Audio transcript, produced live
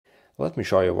Let me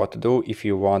show you what to do if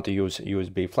you want to use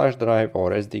USB flash drive or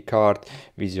SD card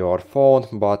with your phone,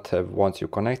 but once you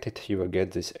connect it, you will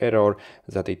get this error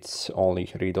that it's only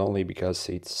read-only because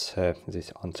it's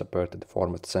this unsupported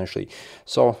format essentially.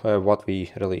 So what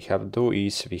we really have to do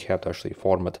is we have to actually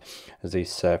format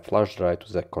this flash drive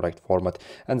to the correct format,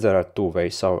 and there are two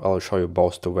ways. So I'll show you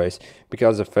both two ways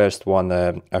because the first one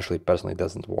actually personally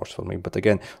doesn't work for me, but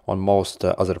again on most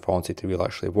other phones it will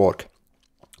actually work.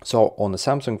 So on the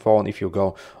Samsung phone, if you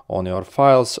go on your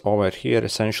files over here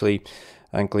essentially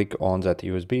and click on that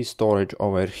USB storage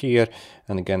over here,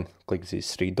 and again click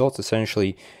these three dots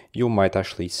essentially, you might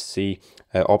actually see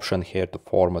an option here to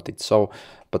format it. So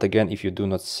but again, if you do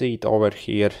not see it over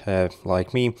here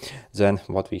like me, then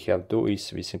what we have to do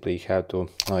is we simply have to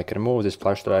remove this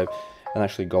flash drive and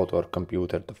actually go to our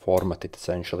computer to format it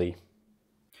essentially.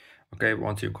 Okay,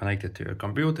 once you connect it to your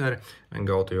computer and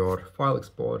go to your file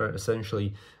explorer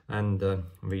essentially, and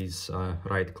with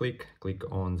right click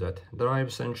on that drive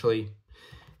essentially,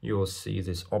 you will see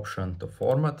this option to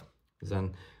format.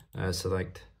 Then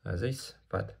select this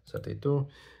FAT32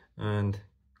 and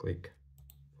click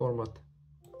format.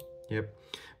 Yep.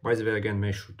 By the way, again,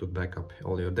 make sure to back up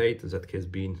all your data that has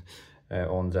been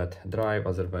on that drive,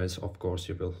 otherwise of course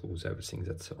you will lose everything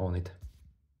that's on it.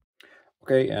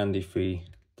 Okay, and if we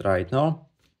try it now,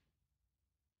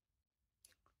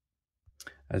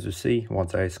 as you see,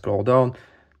 once I scroll down,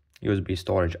 USB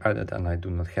storage added, and I do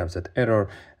not have that error.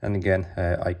 And again,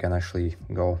 I can actually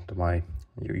go to my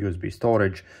USB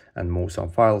storage and move some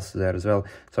files there as well.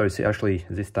 So you see, actually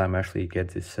this time actually get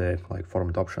this like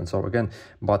format option. So again,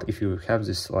 but if you have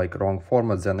this like wrong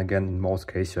format, then again in most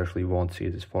cases you actually won't see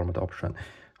this format option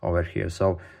over here.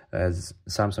 So as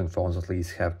Samsung phones at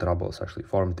least have troubles actually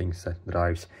formatting set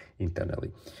drives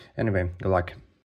internally. Anyway, good luck.